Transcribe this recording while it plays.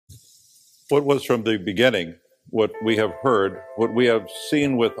What was from the beginning, what we have heard, what we have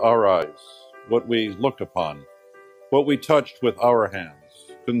seen with our eyes, what we looked upon, what we touched with our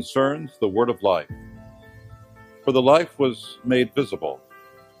hands, concerns the word of life. For the life was made visible.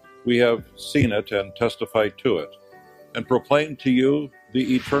 We have seen it and testified to it, and proclaimed to you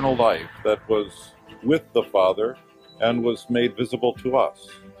the eternal life that was with the Father and was made visible to us.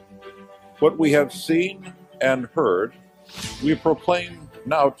 What we have seen and heard, we proclaim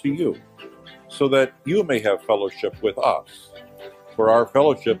now to you, so that you may have fellowship with us. For our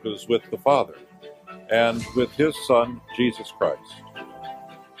fellowship is with the Father, and with his Son, Jesus Christ.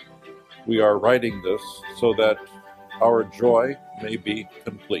 We are writing this so that our joy may be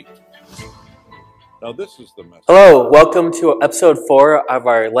complete. Now this is the message. Hello, welcome to episode 4 of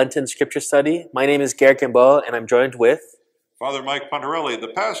our Lenten scripture study. My name is Gerrick, Gamboa, and I'm joined with Father Mike Pontarelli, the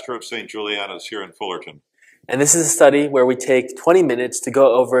pastor of St. Juliana's here in Fullerton. And this is a study where we take 20 minutes to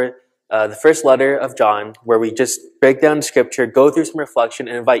go over the first letter of John, where we just break down scripture, go through some reflection,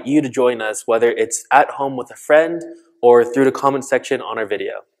 and invite you to join us, whether it's at home with a friend or through the comment section on our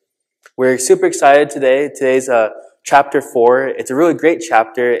video. We're super excited today. Today's chapter 4. It's a really great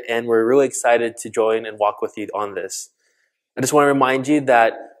chapter, and we're really excited to join and walk with you on this. I just want to remind you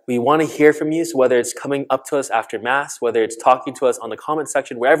that we want to hear from you, so whether it's coming up to us after Mass, whether it's talking to us on the comment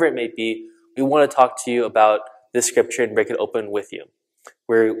section, wherever it may be, we want to talk to you about this scripture and break it open with you.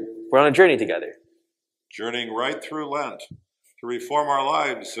 We're on a journey together. Journeying right through Lent to reform our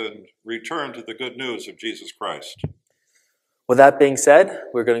lives and return to the good news of Jesus Christ. With that being said,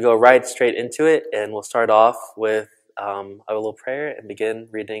 we're going to go right straight into it, and we'll start off with a little prayer and begin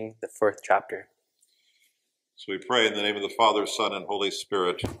reading the 4th chapter. So we pray in the name of the Father, Son, and Holy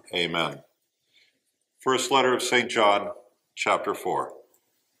Spirit. Amen. First letter of St. John, chapter 4.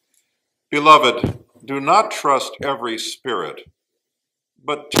 Beloved, do not trust every spirit,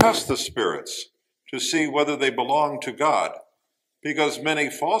 but test the spirits to see whether they belong to God, because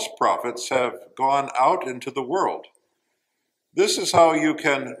many false prophets have gone out into the world. This is how you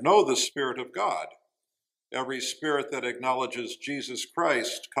can know the Spirit of God. Every spirit that acknowledges Jesus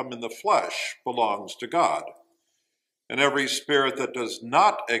Christ come in the flesh belongs to God, and every spirit that does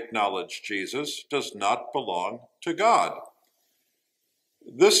not acknowledge Jesus does not belong to God.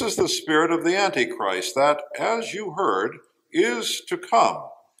 This is the spirit of the Antichrist that, as you heard, is to come,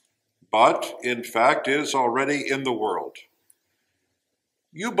 but in fact is already in the world.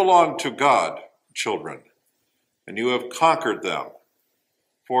 You belong to God, children, and you have conquered them,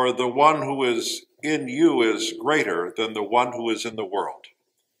 for the one who is in you is greater than the one who is in the world.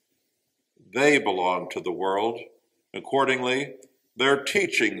 They belong to the world. Accordingly, their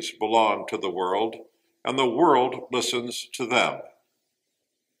teachings belong to the world, and the world listens to them.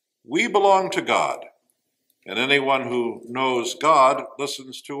 We belong to God, and anyone who knows God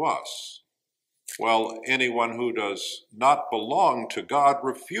listens to us, while anyone who does not belong to God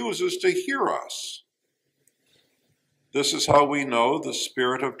refuses to hear us. This is how we know the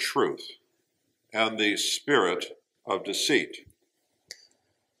spirit of truth and the spirit of deceit.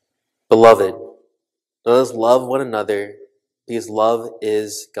 Beloved, let us love one another, because love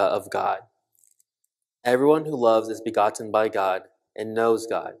is of God. Everyone who loves is begotten by God and knows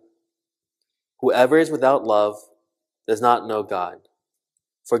God. Whoever is without love does not know God,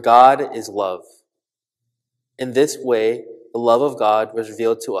 for God is love. In this way, the love of God was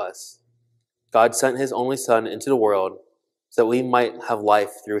revealed to us. God sent his only Son into the world so that we might have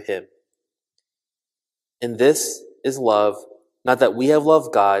life through him. And this is love, not that we have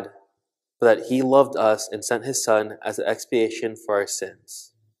loved God, but that he loved us and sent his Son as an expiation for our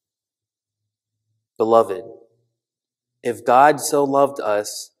sins. Beloved, if God so loved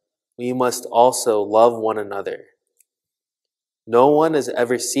us, we must also love one another. No one has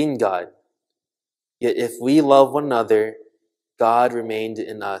ever seen God, yet if we love one another, God remained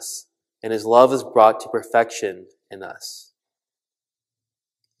in us, and his love is brought to perfection in us.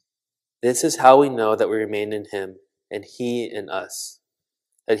 This is how we know that we remain in him, and he in us,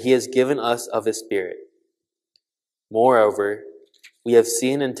 that he has given us of his Spirit. Moreover, we have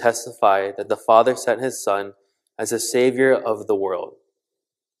seen and testify that the Father sent his Son as the Savior of the world.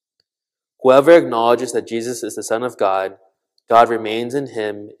 Whoever acknowledges that Jesus is the Son of God, God remains in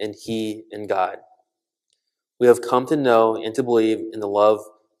him, and he in God. We have come to know and to believe in the love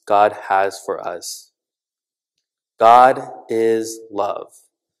God has for us. God is love,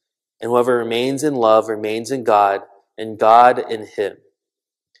 and whoever remains in love remains in God, and God in him.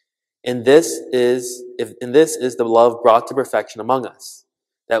 And this is the love brought to perfection among us,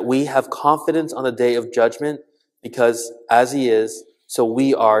 that we have confidence on the day of judgment, because as he is, so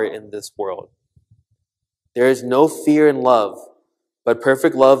we are in this world. There is no fear in love, But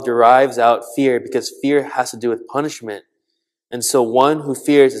perfect love derives out fear because fear has to do with punishment. And so one who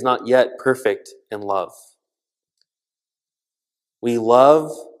fears is not yet perfect in love. We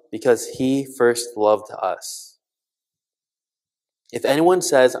love because he first loved us. If anyone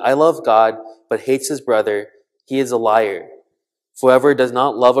says, I love God, but hates his brother, he is a liar. For whoever does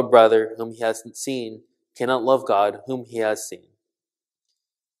not love a brother whom he has seen cannot love God whom he has seen.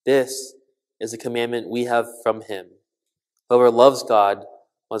 This is a commandment we have from him. Whoever loves God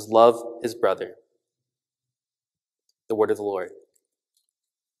must love his brother. The word of the Lord.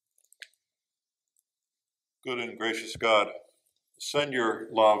 Good and gracious God, send your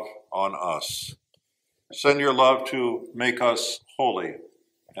love on us. Send your love to make us holy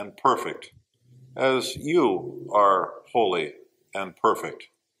and perfect, as you are holy and perfect.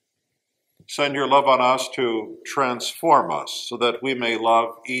 Send your love on us to transform us so that we may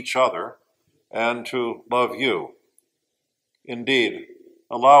love each other and to love you. Indeed,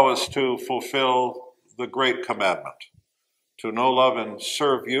 allow us to fulfill the great commandment, to know, love, and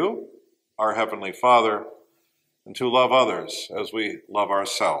serve you, our Heavenly Father, and to love others as we love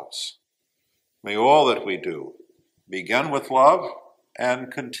ourselves. May all that we do begin with love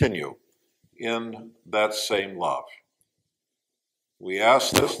and continue in that same love. We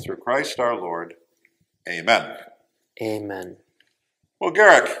ask this through Christ our Lord. Amen. Amen. Well,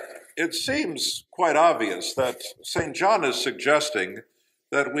 Gerrick, it seems quite obvious that St. John is suggesting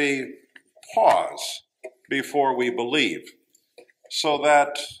that we pause before we believe, so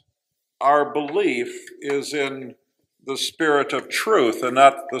that our belief is in the spirit of truth and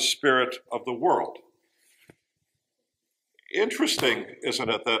not the spirit of the world. Interesting, isn't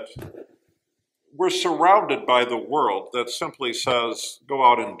it, that we're surrounded by the world that simply says, go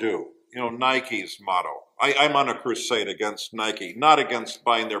out and do. You know, Nike's motto. I'm on a crusade against Nike, not against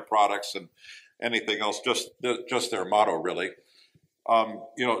buying their products and anything else, just their motto, really.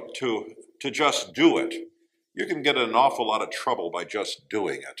 To just do it. You can get in an awful lot of trouble by just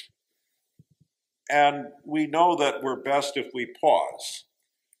doing it. And we know that we're best if we pause.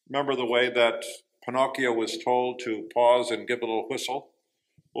 Remember the way that Pinocchio was told to pause and give a little whistle?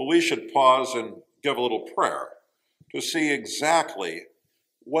 Well, we should pause and give a little prayer to see exactly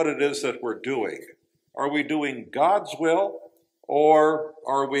what it is that we're doing. Are we doing God's will, or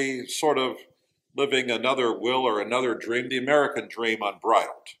are we sort of living another will or another dream, the American dream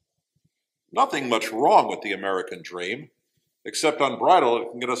unbridled? Nothing much wrong with the American dream, except unbridled,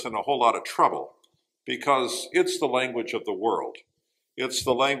 it can get us in a whole lot of trouble, because it's the language of the world. It's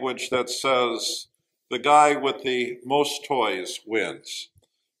the language that says the guy with the most toys wins.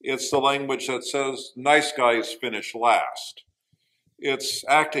 It's the language that says nice guys finish last. It's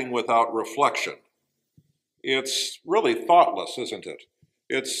acting without reflection. It's really thoughtless, isn't it?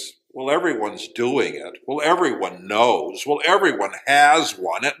 It's, well, everyone's doing it. Well, everyone knows. Well, everyone has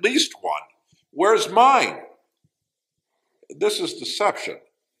one, at least one. Where's mine? This is deception.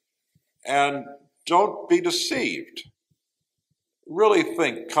 And don't be deceived. Really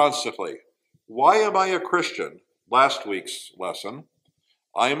think constantly, why am I a Christian? Last week's lesson,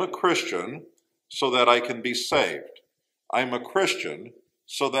 I am a Christian so that I can be saved. I'm a Christian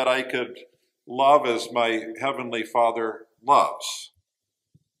so that I could love as my Heavenly Father loves.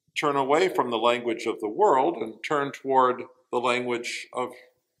 Turn away from the language of the world and turn toward the language of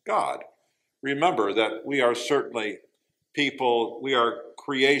God. Remember that we are certainly people, we are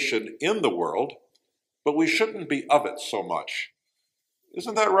creation in the world, but we shouldn't be of it so much.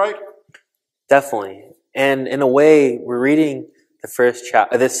 Isn't that right? Definitely. And in a way, we're reading the fourth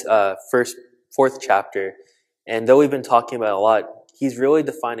chapter, and though we've been talking about it a lot, he's really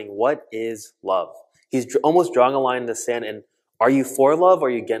defining what is love. He's almost drawing a line in the sand, and are you for love or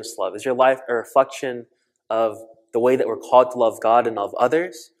are you against love? Is your life a reflection of the way that we're called to love God and love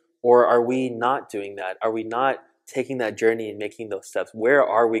others, or are we not doing that? Are we not taking that journey and making those steps? Where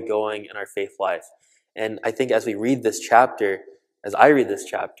are we going in our faith life? And I think as we read this chapter, as I read this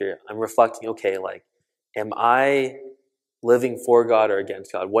chapter, I'm reflecting, okay, like, am I living for God or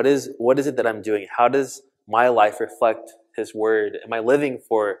against God? What is it that I'm doing? How does my life reflect His Word? Am I living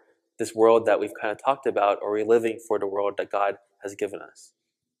for this world that we've kind of talked about, or are we living for the world that God has given us?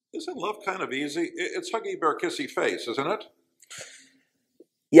 Isn't love kind of easy? It's huggy bear kissy face, isn't it?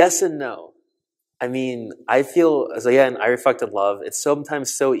 Yes and no. I mean, I feel, as again, I reflected love. It's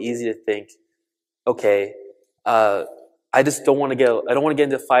sometimes so easy to think, okay, I just don't want to I don't want to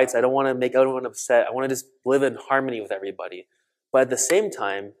get into fights. I don't want to make everyone upset. I want to just live in harmony with everybody. But at the same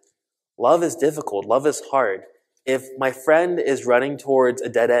time, love is difficult. Love is hard. If my friend is running towards a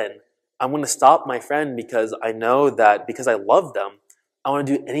dead end, I'm going to stop my friend because I know that because I love them, I want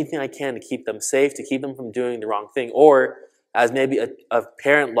to do anything I can to keep them safe, to keep them from doing the wrong thing. Or as maybe a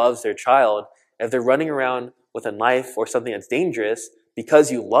parent loves their child. If they're running around with a knife or something that's dangerous,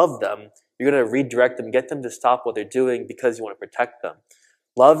 because you love them, you're going to redirect them, get them to stop what they're doing because you want to protect them.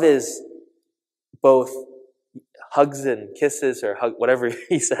 Love is both hugs and kisses, or whatever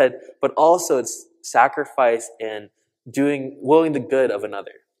he said, but also it's sacrifice and willing the good of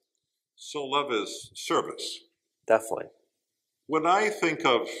another. So love is service. Definitely. When I think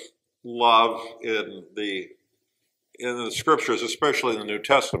of love in the scriptures, especially in the New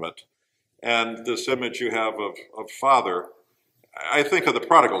Testament, and this image you have of father, I think of the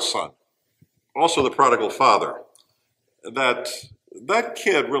prodigal son, also the prodigal father. That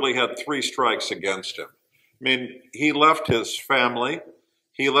kid really had 3 strikes against him. I mean, he left his family,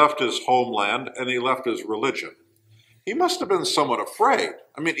 he left his homeland, and he left his religion. He must have been somewhat afraid.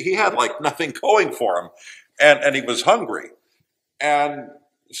 I mean, he had like nothing going for him, and he was hungry. And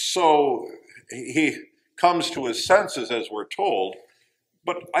so he comes to his senses, as we're told,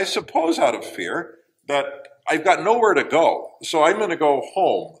 but I suppose out of fear that I've got nowhere to go, so I'm going to go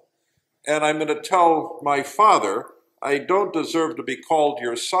home, and I'm going to tell my father, I don't deserve to be called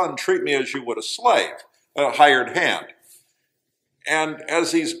your son, treat me as you would a slave, a hired hand. And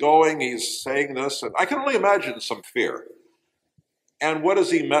as he's going, he's saying this, and I can only imagine some fear. And what is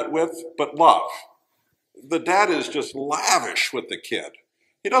he met with but love? The dad is just lavish with the kid.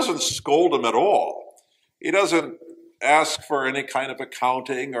 He doesn't scold him at all. He doesn't ask for any kind of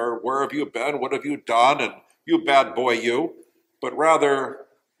accounting or where have you been, what have you done, and you bad boy you, but rather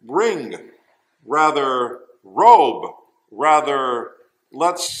ring, rather robe, rather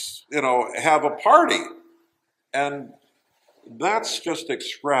let's, have a party. And that's just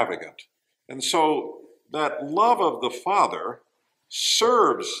extravagant. And so that love of the father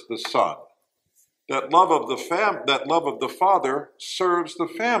serves the son. That love of the father serves the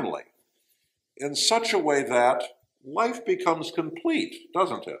family in such a way that life becomes complete,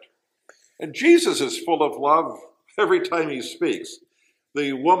 doesn't it? And Jesus is full of love every time he speaks.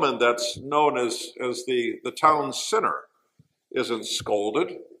 The woman that's known as the town sinner isn't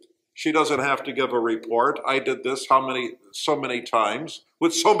scolded. She doesn't have to give a report. I did this so many times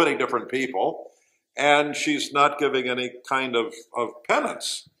with so many different people, and she's not giving any kind of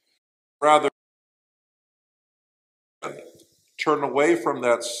penance. Rather, turn away from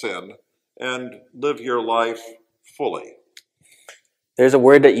that sin and live your life fully. There's a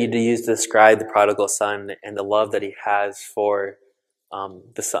word that you use to describe the prodigal son and the love that he has for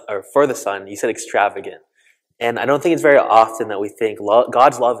the son. You said extravagant. And I don't think it's very often that we think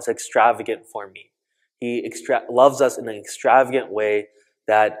God's love is extravagant for me. He loves us in an extravagant way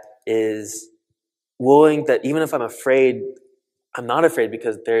that is willing that even if I'm afraid, I'm not afraid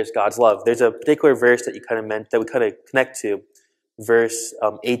because there's God's love. There's a particular verse that you kind of meant that we kind of connect to, verse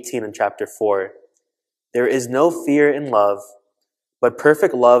 18 in chapter 4. There is no fear in love, but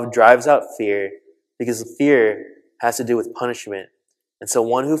perfect love drives out fear, because fear has to do with punishment. And so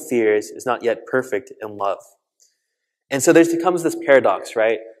one who fears is not yet perfect in love. And so there becomes this paradox,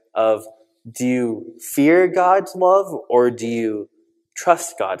 right, of do you fear God's love or do you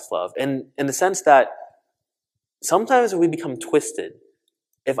trust God's love? And in the sense that sometimes we become twisted.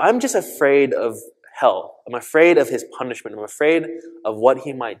 If I'm just afraid of hell, I'm afraid of his punishment, I'm afraid of what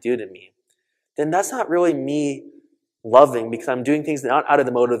he might do to me, then that's not really me loving, because I'm doing things not out of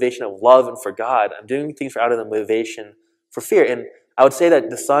the motivation of love and for God. I'm doing things out of the motivation for fear. And I would say that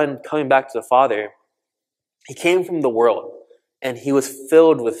the son coming back to the father, he came from the world and he was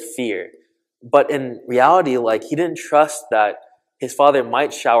filled with fear. But in reality, he didn't trust that his father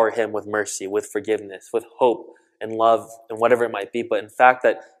might shower him with mercy, with forgiveness, with hope and love and whatever it might be. But in fact,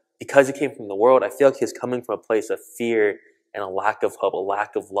 that because he came from the world, I feel like he was coming from a place of fear and a lack of hope, a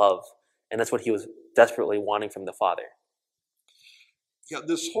lack of love. And that's what he was desperately wanting from the father. Yeah,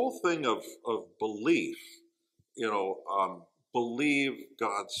 this whole thing of belief, believe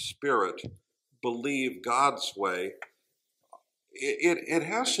God's Spirit, believe God's way, it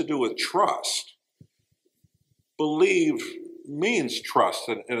has to do with trust. Believe means trust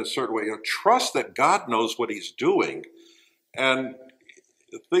in a certain way. Trust that God knows what he's doing, and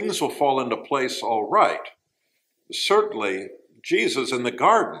things will fall into place all right. Certainly, Jesus in the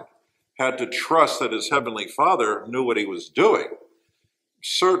garden had to trust that his heavenly Father knew what he was doing.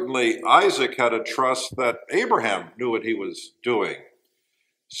 Certainly, Isaac had to trust that Abraham knew what he was doing.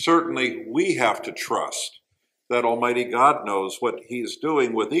 Certainly, we have to trust that Almighty God knows what he's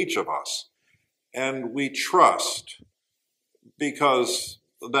doing with each of us. And we trust because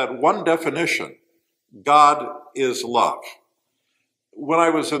that one definition, God is love. When I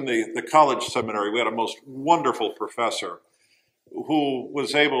was in the college seminary, we had a most wonderful professor. who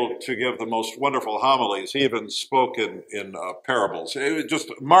was able to give the most wonderful homilies. He even spoke in parables. It was just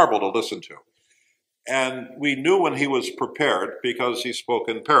a marvel to listen to. And we knew when he was prepared because he spoke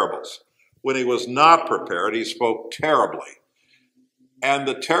in parables. When he was not prepared, he spoke terribly. And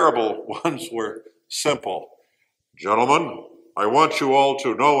the terrible ones were simple. Gentlemen, I want you all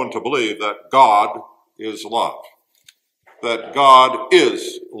to know and to believe that God is love. That God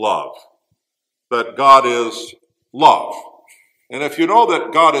is love. That God is love. And if you know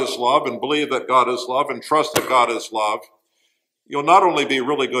that God is love and believe that God is love and trust that God is love, you'll not only be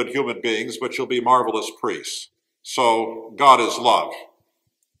really good human beings, but you'll be marvelous priests. So God is love.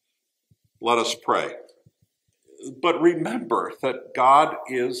 Let us pray. But remember that God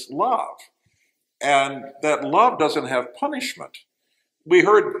is love, and that love doesn't have punishment. We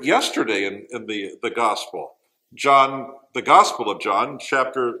heard yesterday in the gospel, the Gospel of John,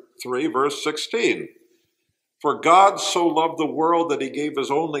 chapter 3, verse 16. For God so loved the world that he gave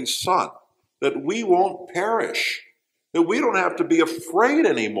his only Son, that we won't perish, that we don't have to be afraid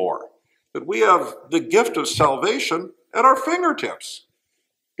anymore, that we have the gift of salvation at our fingertips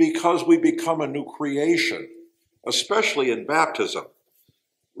because we become a new creation, especially in baptism.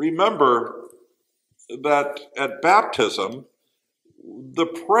 Remember that at baptism, the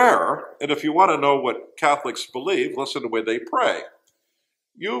prayer, and if you want to know what Catholics believe, listen to the way they pray.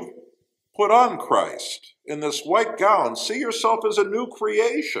 You've put on Christ in this white gown. See yourself as a new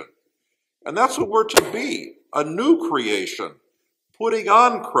creation. And that's what we're to be, a new creation, putting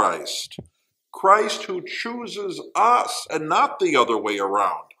on Christ. Christ who chooses us and not the other way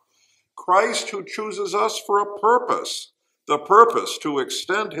around. Christ who chooses us for a purpose, the purpose to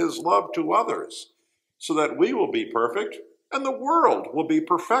extend his love to others so that we will be perfect and the world will be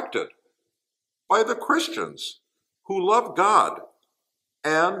perfected by the Christians who love God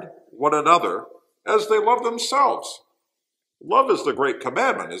and one another as they love themselves. Love is the great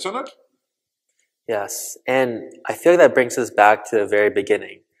commandment, isn't it? Yes, and I feel like that brings us back to the very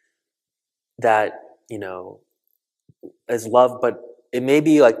beginning. That, is love, but it may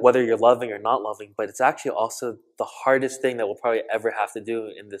be like whether you're loving or not loving, but it's actually also the hardest thing that we'll probably ever have to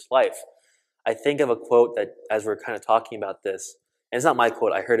do in this life. I think of a quote that, as we're kind of talking about this, and it's not my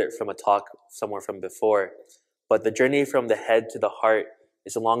quote, I heard it from a talk somewhere from before, but the journey from the head to the heart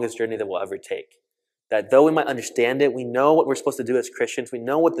is the longest journey that we'll ever take. That though we might understand it, we know what we're supposed to do as Christians, we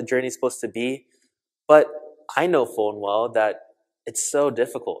know what the journey is supposed to be, but I know full and well that it's so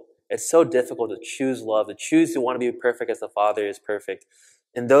difficult. It's so difficult to choose love, to choose to want to be perfect as the Father is perfect.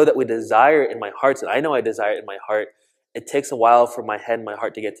 And though that we desire it in my heart, and I know I desire it in my heart, it takes a while for my head and my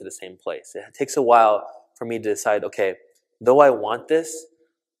heart to get to the same place. It takes a while for me to decide, okay, though I want this,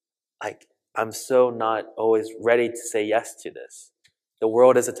 I'm so not always ready to say yes to this. The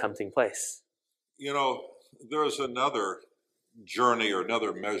world is a tempting place. There's another journey or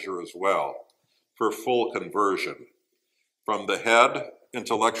another measure as well for full conversion. From the head,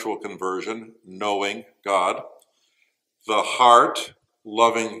 intellectual conversion, knowing God, the heart,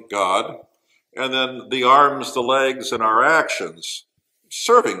 loving God, and then the arms, the legs, and our actions,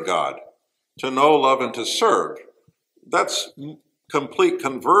 serving God, to know, love, and to serve. That's complete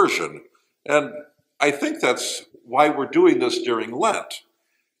conversion. And I think that's why we're doing this during Lent.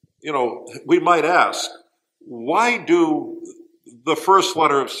 We might ask, why do the first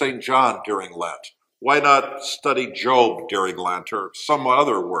letter of St. John during Lent? Why not study Job during Lent or some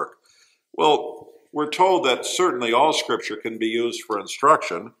other work? Well, we're told that certainly all Scripture can be used for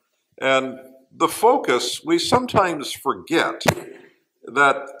instruction, and the focus, we sometimes forget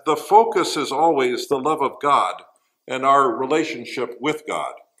that the focus is always the love of God and our relationship with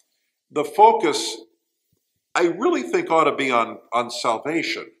God. The focus, I really think, ought to be on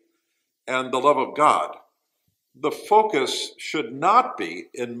salvation and the love of God. The focus should not be,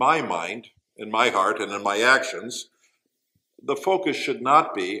 in my mind, in my heart, and in my actions, the focus should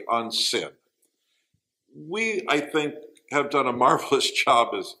not be on sin. We, I think, have done a marvelous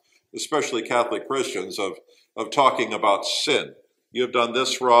job, especially Catholic Christians, of talking about sin. You've done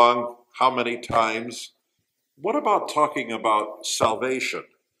this wrong, how many times? What about talking about salvation?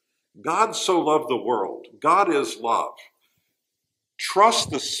 God so loved the world. God is love.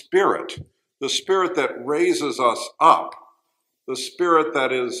 Trust the Spirit that raises us up, the Spirit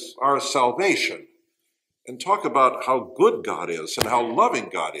that is our salvation, and talk about how good God is and how loving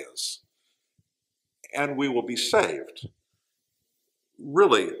God is, and we will be saved.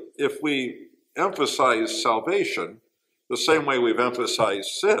 Really, if we emphasize salvation the same way we've emphasized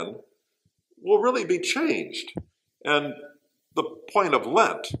sin, we'll really be changed. And the point of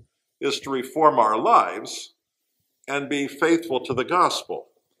Lent is to reform our lives and be faithful to the gospel,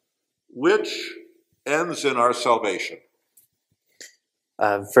 which ends in our salvation.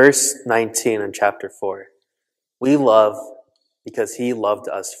 Verse 19 in chapter 4. We love because he loved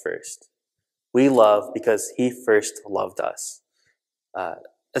us first. We love because he first loved us.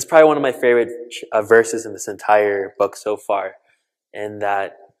 It's probably one of my favorite verses in this entire book so far, and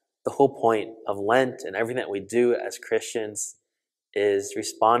that the whole point of Lent and everything that we do as Christians is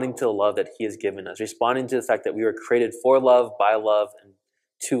responding to the love that he has given us, responding to the fact that we were created for love, by love, and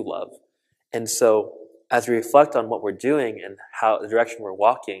to love. And so as we reflect on what we're doing and how the direction we're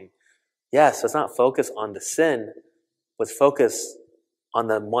walking, yes, let's not focus on the sin, let's focus on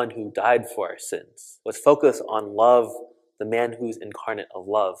the one who died for our sins. Let's focus on love, the man who's incarnate of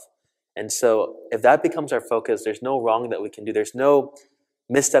love. And so if that becomes our focus, there's no wrong that we can do. There's no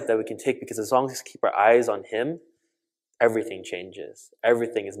misstep that we can take, because as long as we keep our eyes on him, everything changes.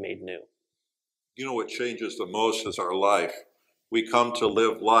 Everything is made new. You know what changes the most is our life. We come to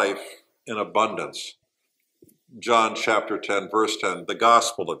live life in abundance. John chapter 10, verse 10, the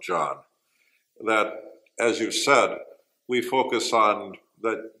Gospel of John. That, as you said, we focus on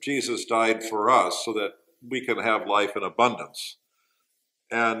that Jesus died for us so that we can have life in abundance.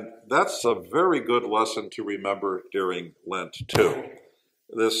 And that's a very good lesson to remember during Lent too.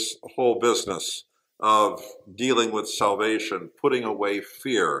 This whole business of dealing with salvation, putting away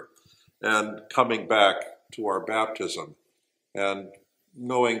fear, and coming back to our baptism, and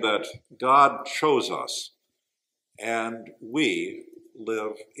knowing that God chose us, and we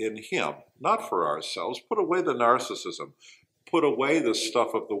live in him, not for ourselves. Put away the narcissism, put away the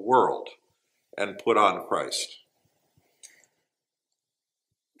stuff of the world, and put on Christ.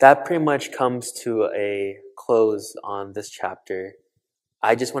 That pretty much comes to a close on this chapter.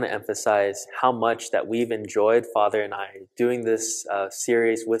 I just want to emphasize how much that we've enjoyed, Father and I, doing this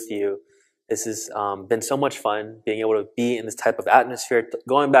series with you. This has been so much fun, being able to be in this type of atmosphere,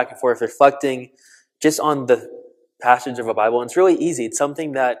 going back and forth, reflecting just on the passage of a Bible. And it's really easy. It's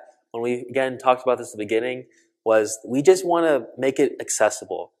something that, when we, again, talked about this at the beginning, was we just want to make it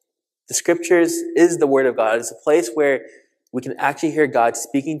accessible. The Scriptures is the Word of God. It's a place where we can actually hear God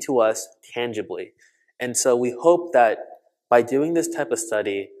speaking to us tangibly. And so we hope that by doing this type of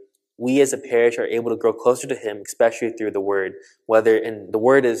study, we as a parish are able to grow closer to him, especially through the Word. The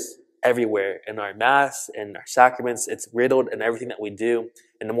Word is everywhere, in our Mass, in our sacraments. It's riddled in everything that we do.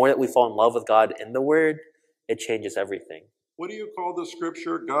 And the more that we fall in love with God in the Word, it changes everything. What do you call the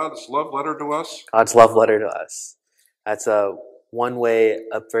Scripture? God's love letter to us? God's love letter to us. That's a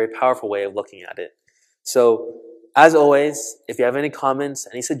very powerful way of looking at it. So, as always, if you have any comments,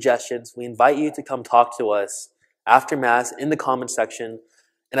 any suggestions, we invite you to come talk to us after Mass in the comments section.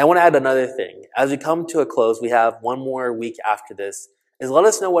 And I want to add another thing. As we come to a close, we have one more week after this, is let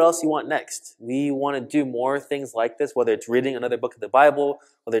us know what else you want next. We want to do more things like this, whether it's reading another book of the Bible,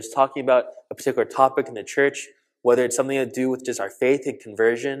 whether it's talking about a particular topic in the church, whether it's something to do with just our faith and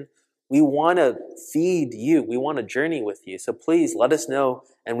conversion. We want to feed you. We want to journey with you. So please let us know,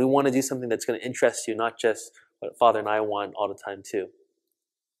 and we want to do something that's going to interest you, not just what Father and I want all the time too.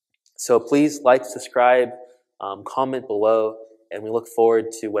 So please like, subscribe, comment below, and we look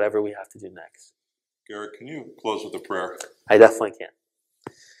forward to whatever we have to do next. Gerrick, can you close with a prayer? I definitely can.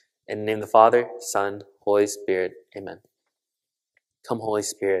 In the name of the Father, Son, Holy Spirit, amen. Come, Holy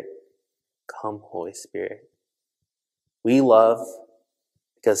Spirit. Come, Holy Spirit. We love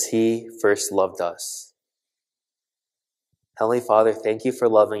because he first loved us. Heavenly Father, thank you for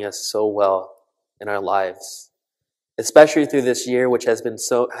loving us so well in our lives, especially through this year, which has been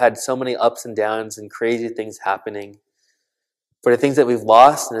had so many ups and downs and crazy things happening. For the things that we've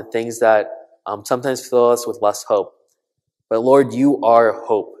lost and the things that sometimes fill us with less hope. But Lord, you are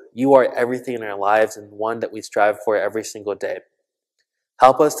hope. You are everything in our lives, and one that we strive for every single day.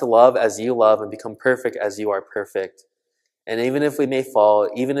 Help us to love as you love and become perfect as you are perfect. And even if we may fall,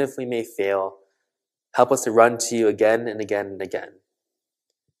 even if we may fail, help us to run to you again and again and again.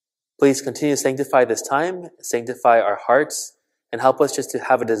 Please continue to sanctify this time, sanctify our hearts, and help us just to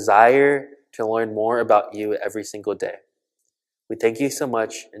have a desire to learn more about you every single day. We thank you so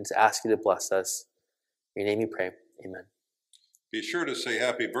much and to ask you to bless us. In your name we pray. Amen. Be sure to say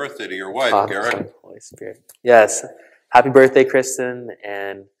happy birthday to your wife, Father, Gerrick. Son, Holy Spirit. Yes. Happy birthday, Kristen,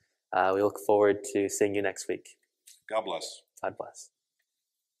 and we look forward to seeing you next week. God bless. God bless.